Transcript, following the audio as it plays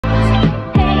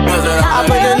I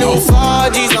put the new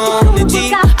 4Gs on the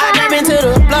G. I jump into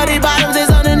the bloody bottoms is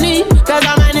underneath. Cause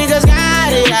all my niggas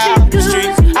got it out the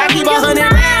streets. I keep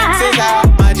 100 racks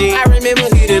out my G. I remember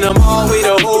hitting them all with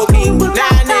the whole team. Now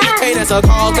niggas pay us a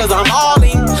call cause I'm all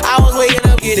in. I was waking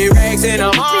up getting racks in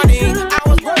the morning. I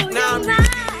was broke, now I'm rich.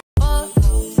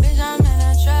 Bitch, I'm in a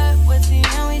trap with the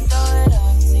and we throw it up.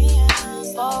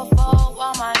 Fall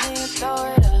while my niggas throw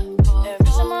it up.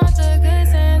 Every time I took good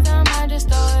sense, I might just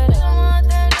throw it up. I want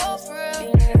that low for real.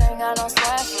 These niggas ain't got no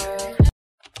swag for real.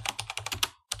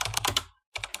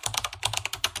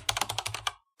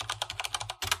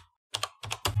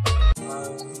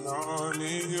 I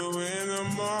need you in the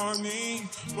morning,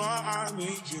 but I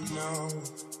need you now.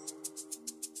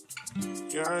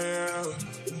 Yeah,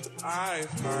 I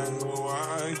find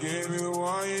why I give you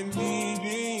what you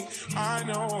need. I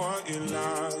know what you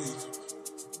like.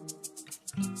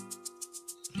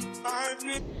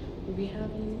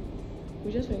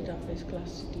 We just went to our first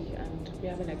class today and we're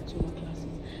having like 2 more classes.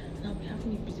 Now we're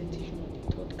having a presentation on the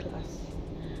 3rd class.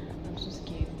 I'm so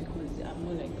scared because I'm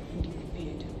not like fully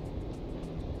prepared.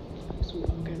 So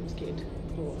I'm kind of scared.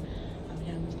 But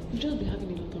we've just been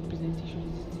having a lot of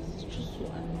presentations. It's just so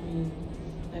annoying.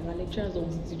 Like our lecturers don't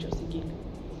want to teach us again.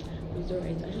 But it's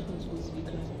alright. I just want to go to the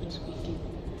class and just quickly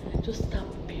just start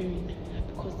preparing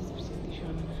because this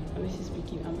presentation, I'm just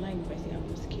speaking. I'm lying if I say I'm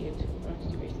not scared. I'm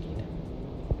actually very scared.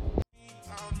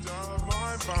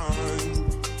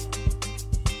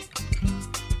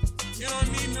 You don't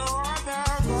need no other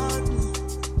body.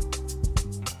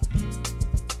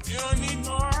 You don't need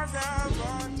no other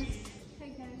body.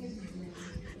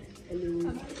 Hello.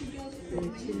 I'm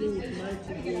chilling with my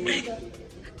today.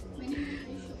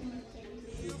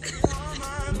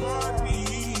 My body.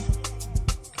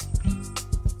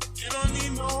 You don't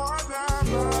need no other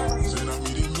body. Say that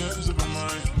me the mess of my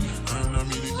mind, and I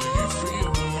me the take it free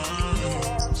of my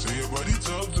mind. Say your body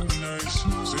talk to me nice.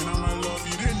 Say now my love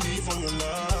you didn't need for your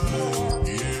life.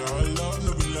 Yeah, our love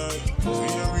no be like. Say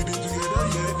every day together,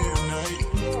 yeah, day and night.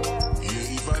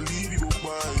 Yeah, if I leave you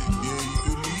goodbye. Yeah, you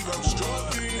could leave. I'm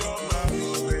stroking your body,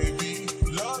 baby.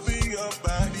 Loving your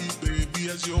body, baby.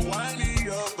 As you're whining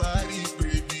your body,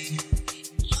 baby.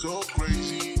 So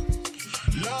crazy.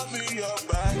 Loving your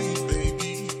body,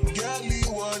 baby. Girl,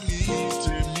 you want it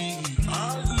to me. I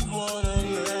just wanna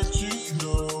let you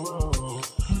know.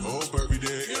 Hope every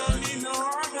day. You don't need no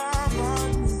other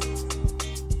body.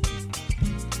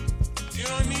 You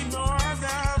don't need no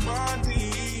other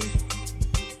body.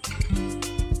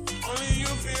 Only you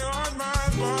feel on my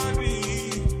body.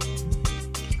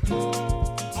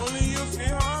 Only you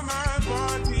feel on my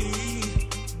body.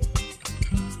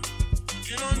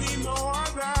 You don't need no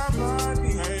other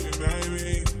body. Hey,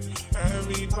 baby,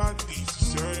 everybody's the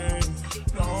same.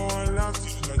 No one loves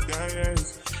you like that.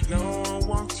 No one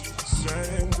wants you the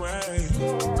same way.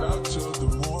 After the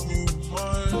morning,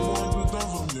 my want to come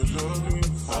from your loving.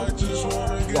 I just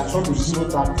wanna They are called the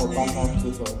zero-dark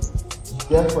combatant status.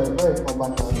 Therefore, it's not a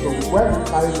combatant. So when you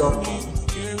carry love,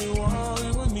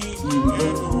 you will go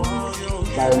to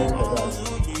marry for that.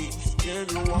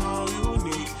 Give you all you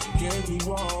need. Give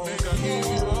you all. Make I give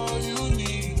you all you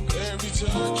need. Every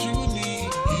touch you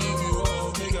need. Give you all.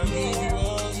 Make I give you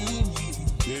all you need.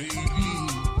 Baby,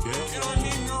 yeah. You don't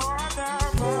need no other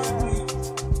body.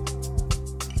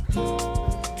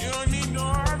 You don't need no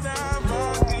other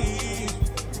body.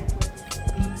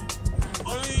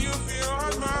 Only you feel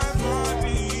on my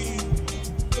body.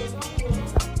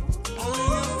 Only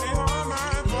you feel on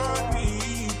my body.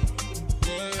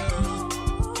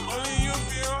 Yeah. Only you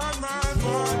feel on my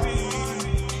body.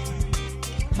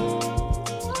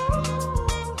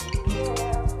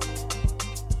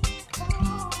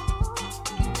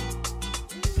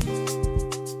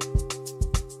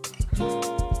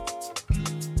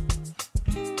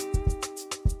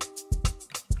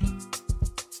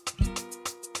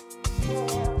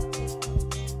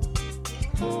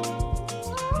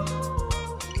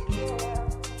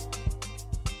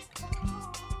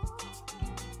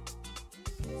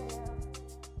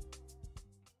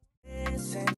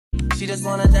 She just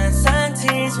wanna dance and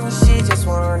tease when she just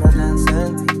wanna dance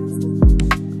and tease.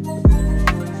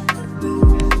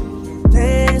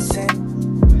 Listen,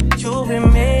 you've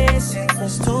been missing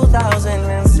since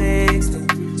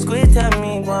 2016. Squid tell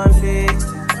me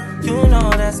 150. You know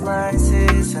that's my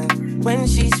assistant. When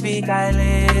she speak, I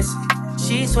listen.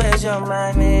 She swears you're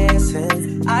my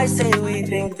missing. I say we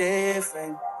think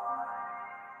different.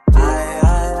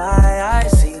 I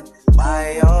see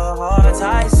by your heart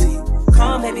I see.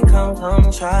 Come baby, come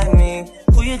try me.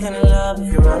 Who you gonna love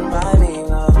if you run by me,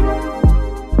 love?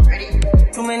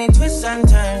 Too many twists and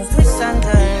turns,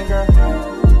 girl.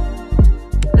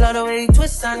 Love the way you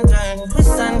twist and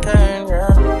turn,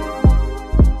 yeah.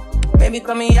 Baby,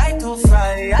 call me, I too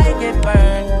fly, I get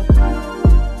burned, yeah.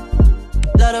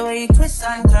 Love the way you twist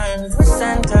and turn,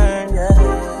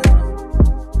 yeah.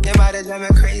 Your body drive me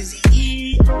crazy,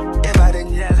 your body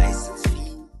need a license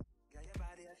fee. Got your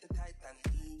body at the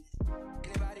Titanic.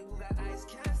 Anybody who got eyes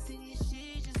can't see,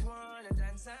 she just wanna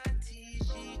dance and tease,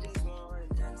 she just wanna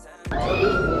dance and she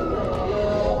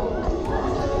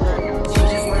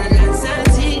just wanna dance and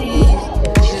tease,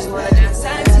 she just wanna dance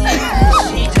and tease,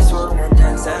 she just wanna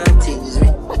dance and tease me.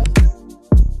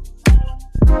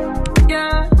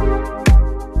 Yeah,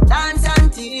 dance and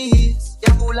tease,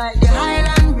 you cool like the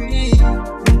Highland breeze.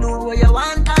 You know what you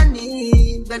want and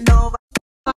need, but no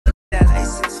the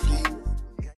license fee.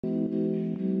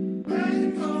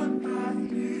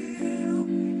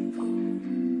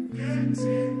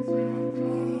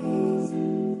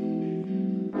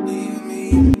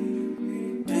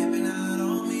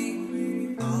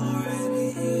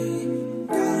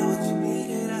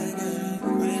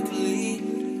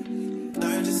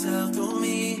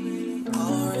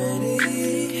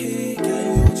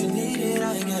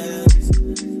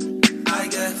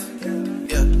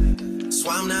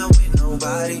 I'm not with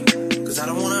nobody, cause I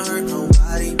don't wanna hurt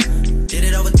nobody. Did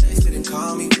it over text, didn't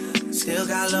call me. Still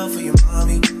got love for your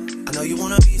mommy. I know you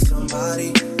wanna be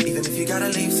somebody, even if you gotta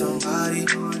leave somebody.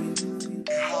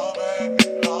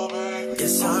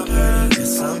 Yes, I'm hurt,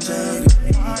 yes, I'm dirty.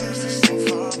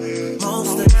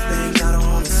 Most of the things I don't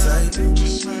wanna say.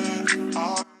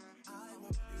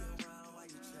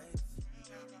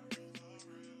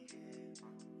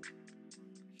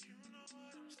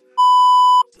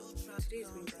 Today is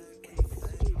Wednesday, guys.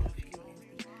 Today is actually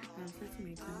Wednesday. I'm starting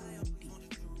my exam on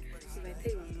Monday. If I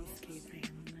tell you I'm not scared, I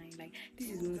am lying. Like, this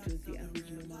is not just the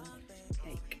average normal,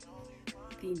 like,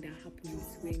 thing that happens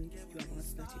when you are about to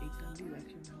start your exam. This is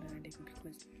actually another thing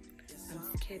because I'm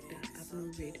scared that I've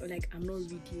not read, or like I'm not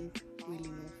reading well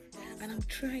enough. And I'm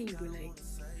trying, but like,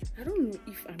 I don't know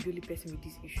if I'm the only person with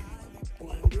this issue,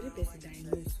 or I'm the only person that I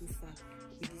know so far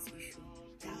with this issue.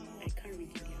 I can't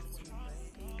read in the afternoon.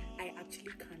 I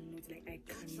actually cannot, like, I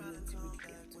cannot read in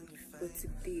the afternoon. But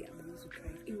today I'm going to try.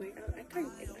 I can't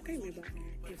remember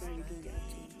ever reading in the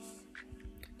afternoon,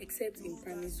 except in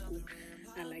primary school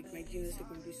and like my junior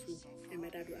secondary school. And my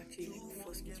dad will actually like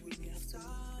force me to read in the afternoon,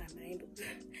 and I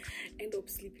end up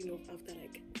sleeping off after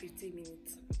like 15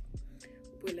 minutes.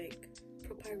 But like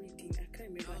proper reading, I can't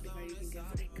remember ever reading in the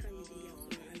afternoon. I can't read in the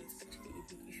afternoon, and it's actually a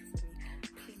big issue for me.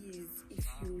 Please, if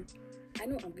you, I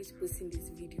know I'm going to post in this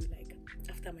video like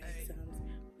after my exams,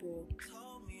 but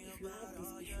if you have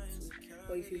this issue too,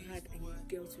 or if you had and you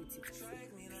dealt with it before,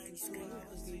 please can you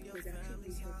help me, because I actually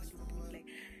really help at the point. Like,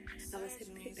 I've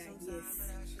accepted that yes,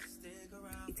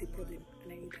 it's a problem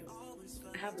and I need help.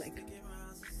 I have like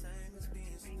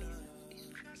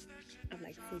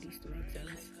 4 days to my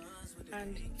exams,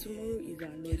 and tomorrow is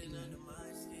our loading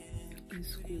in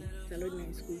school. It's our loading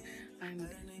in school, and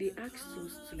they asked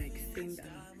us to like send a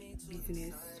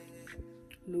business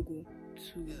logo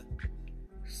to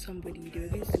somebody. They were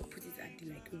going to put it at the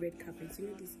like red carpet. You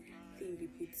know this thing they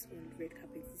put on the red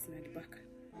carpet is at the back,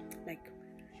 like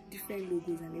different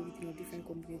logos and everything of different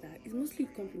companies. That it's mostly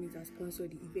companies that sponsor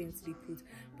the events they put,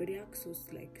 but they asked us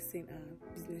to like send a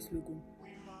business logo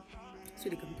so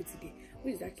they can put it there,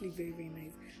 which is actually very, very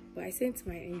nice. But I sent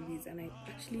my iMovies, and I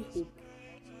actually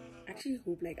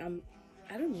hope like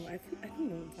I don't know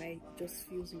if I just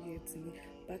feels weird to me,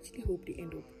 but I actually hope they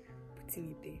end up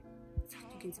putting it there. It's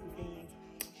actually going to be very nice.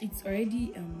 It's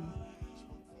already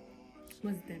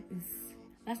what's that?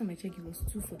 Last time I checked it was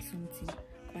 2:40 something,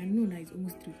 but I know now it's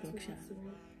almost 3 o'clock.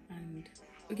 And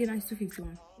okay, now it's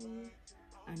 2:51.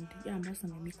 And yeah, I'm about to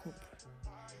my makeup.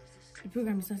 The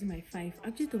program is starting by 5.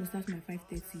 Actually, it was starting by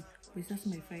 5:30, but it's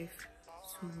starting by 5.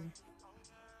 So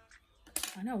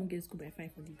I know I won't get to school by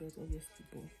 5 for the girls, obviously,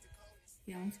 but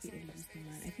yeah, I want to be early this time.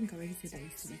 I think I already said that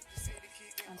yesterday.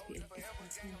 I want to be early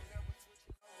this time.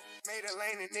 Made a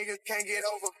lane and niggas can't get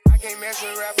over. I can't mess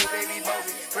with rappers, they be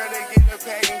bogus. Brother get the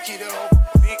pack and keep it open.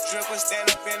 Big dripper stand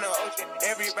up in the ocean.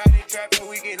 Everybody trapping,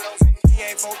 we get lost. He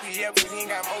ain't focused yet, but he ain't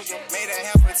got motion. Made a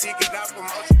half a ticket out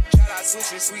promotion. Shout out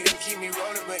sushi, sweet and keep me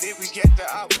rolling. But if we get the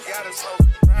out, we gotta slow.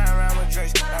 Ride around with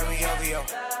Drake, like we LVO.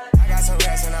 I got some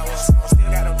rats and I want some. Still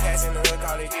got them pass in the hood,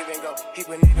 call it give and go. Keep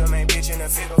a nigga, man, bitch in a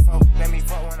figure four. Let me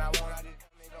fuck when I want, I just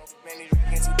come and go. Man, these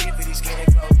rapping too deep for these skinny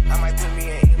clothes. I might put me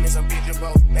in some picture,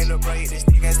 bro. They look great, this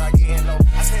nigga start getting low.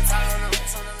 I spent time on the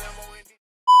rest on the Lambo with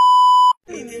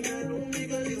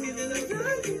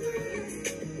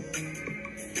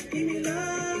Give me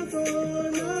love, oh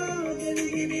no, baby,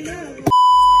 give me love.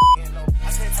 I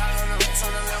spent time on the rest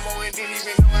on the Lambo and didn't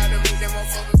even know how to move them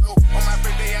motherfuckers.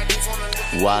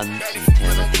 One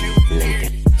eternity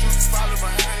later. Follow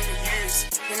behind the years.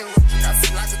 In the road, I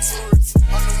feel like a tourist.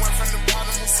 I'm the one from the bottom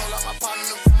who sold out my partner.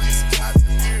 The promise is God in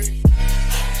the period.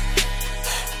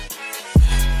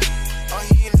 Oh,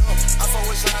 he ain't know. I fuck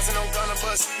with shots and I'm gonna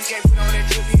bust. You can't put on that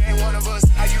drip, he ain't one of us.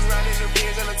 How you riding the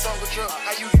Benz in a Tonka truck?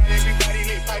 How you got everybody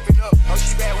lit piping up? Oh,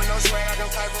 she bad with no swag, I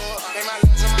don't pipe her up. They my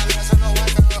last and my last, I know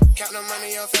wipe her up. Count the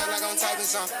money up fast like I'm typing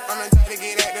some. I'm the type to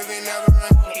get active and never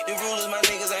run. Keep the rulers, my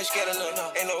niggas ain't scared of none.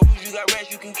 Ain't no rules, you got rest,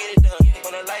 you can get it done.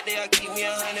 On a light day, I keep me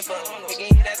 100 bucks.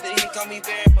 Making hit after hit, call me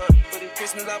very fun. For the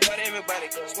Christmas, I bought everybody.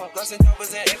 Plus and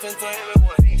choppers and F's for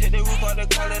everyone. Take the roof out the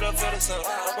call it up for the sun.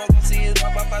 I'm gonna see it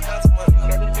drop by 5,000 months.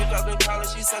 Got this bitch off the collar,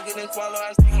 she suck it and swallow.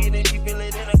 I stick it and she feel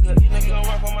it in her gut. Nigga don't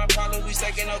run for my problems, we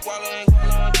stacking up wallow and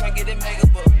gualo and try get it mega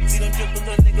buck. See them triple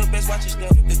little nigga, best watch your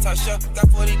step. This top shelf, got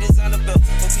 40 designer belts.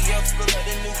 OTF, full of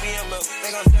the new BML.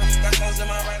 Think I'm done, got clothes in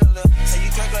my right or left. Say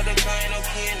you track up the car, ain't no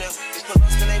key in there. Just put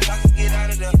us in they block and get out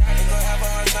of there. Ain't gonna have a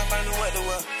hard time finding what to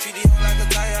wear. Treat the hoe like a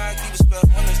tire, I keep it spell.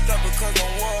 On the strap because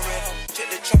I'm worried. Check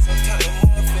the trust, I'm counting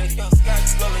more fake. Young Scott,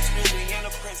 Scully, Screwy, in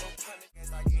the prison.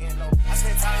 I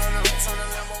spent time on the rest on the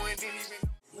Lambo and didn't even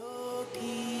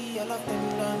low-key, all of them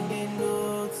done they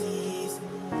notice.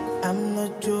 I'm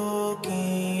not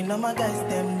joking, all my guys,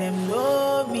 them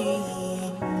know me.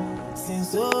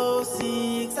 Since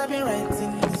 06, I've been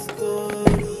writing this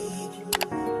story.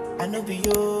 I know be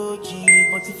OG,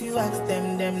 but if you ask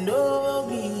them know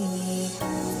me.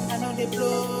 I know they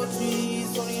blow trees,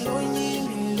 so you know you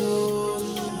know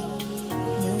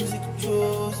me. Music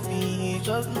chose me,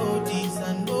 just know this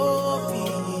and know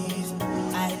this.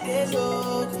 I did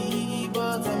lonely,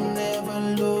 but I'm never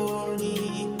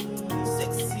lonely.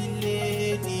 Sexy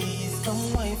ladies,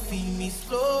 come wine feel me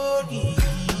slowly.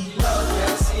 Love me,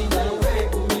 I see that way,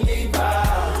 believe I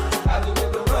do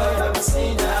with the world, I've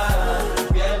seen her.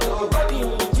 We are nobody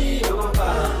who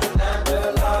Jehovah. Not the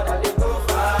Lord that they go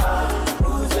far.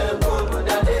 Who's the boy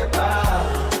that they buy?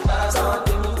 That's how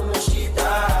they move the shit.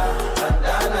 And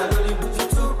then I really put it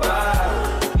too far.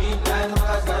 Midnight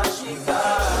was not shit.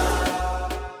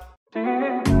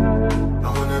 I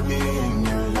wanna be in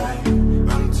your life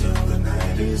until the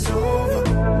night is over.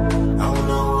 I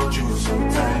wanna hold you so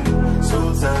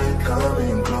tight,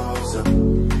 coming closer.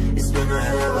 It's been a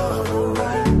hell of a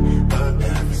ride, but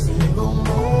every single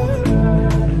moment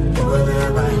you were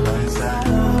there by my side.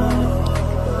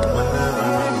 Whenever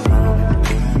I'm around,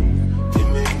 you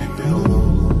make me feel low.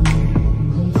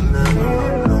 Whenever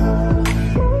I'm low,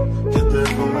 you're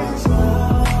there for my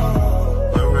soul.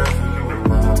 Wherever you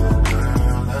are,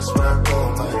 girl, that's where I call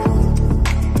my own.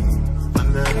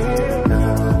 Whenever you're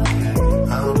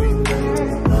down, I'll be there.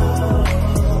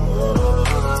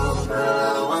 I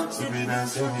want to be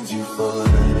dancing with you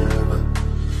forever.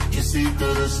 You see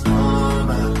through the storm,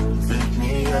 and take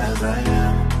me as I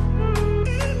am.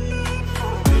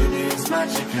 Baby, it's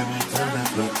magic every time I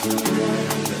look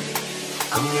together.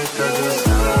 I'm here 'cause I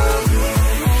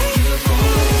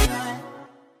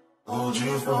hold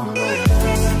you for life.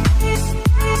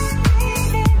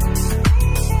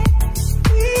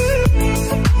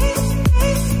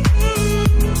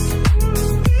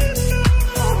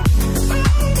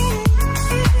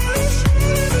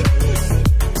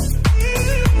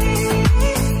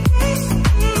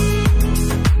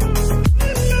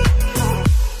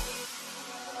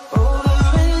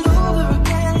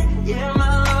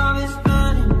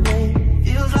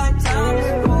 Feels like time is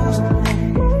frozen.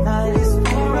 Night is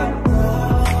for a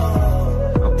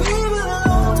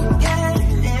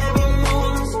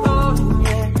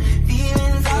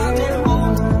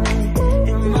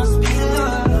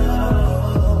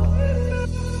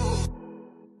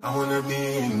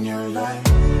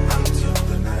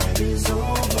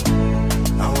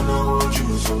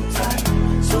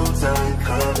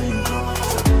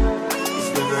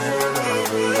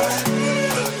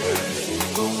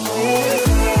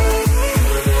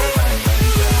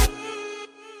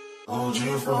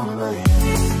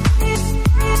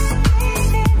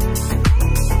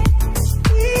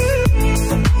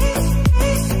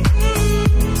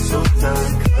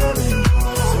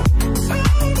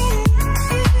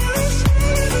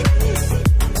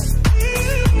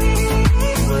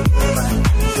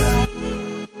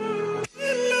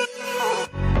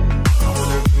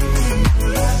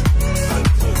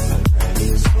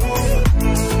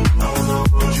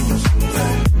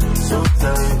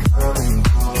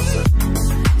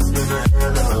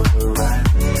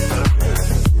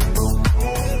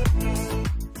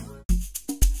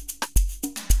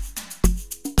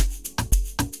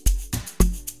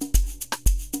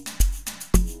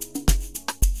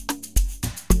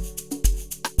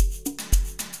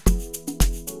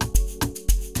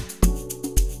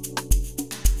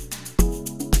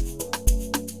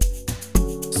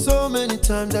So many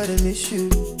times I done miss you.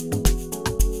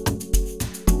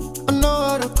 I know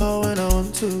how to call when I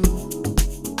want to.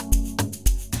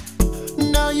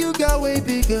 Now you got way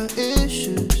bigger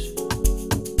issues.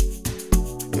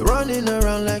 You're running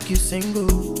around like you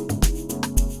single.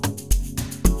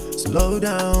 Slow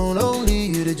down, only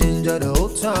you the ginger the whole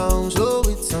town. Slow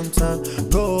it sometime,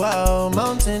 go out,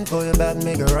 mountain for your back,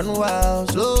 make it run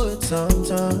wild. Slow it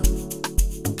sometime,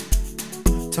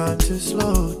 time to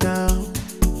slow down.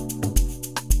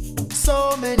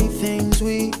 So many things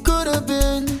we could have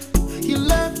been. You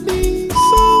left me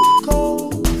so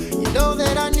cold. You know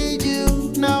that I need you,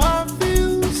 now I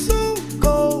feel so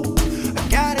cold. I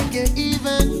gotta get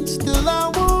even, still I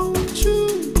want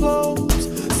you close.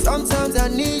 Sometimes I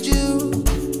need you,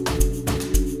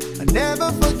 I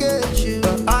never forget you,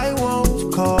 but I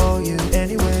won't call you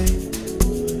anyway.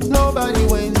 Nobody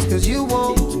wins cause you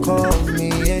won't call me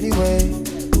anyway.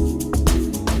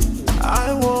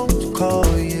 I won't call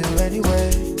you anyway.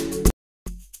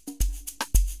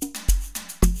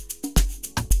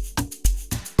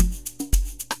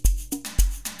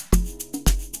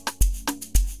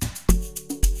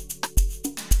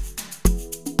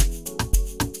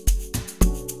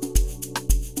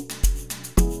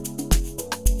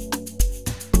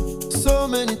 So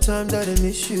many times I done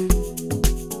miss you.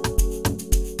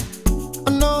 I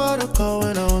know how to call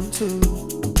when I want to.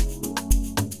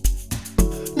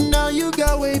 Now you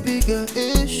got way bigger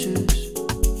issues.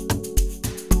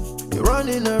 You're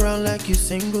running around like you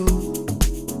single.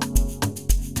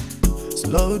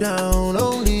 Slow down,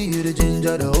 only you the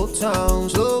ginger the whole town.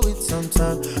 Slow it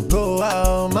sometime, go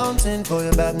out, mountain for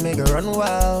your back, make it run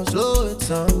wild. Slow it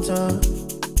sometime,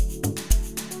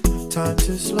 time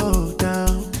to slow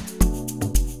down.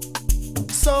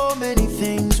 So many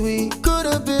things we could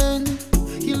have been.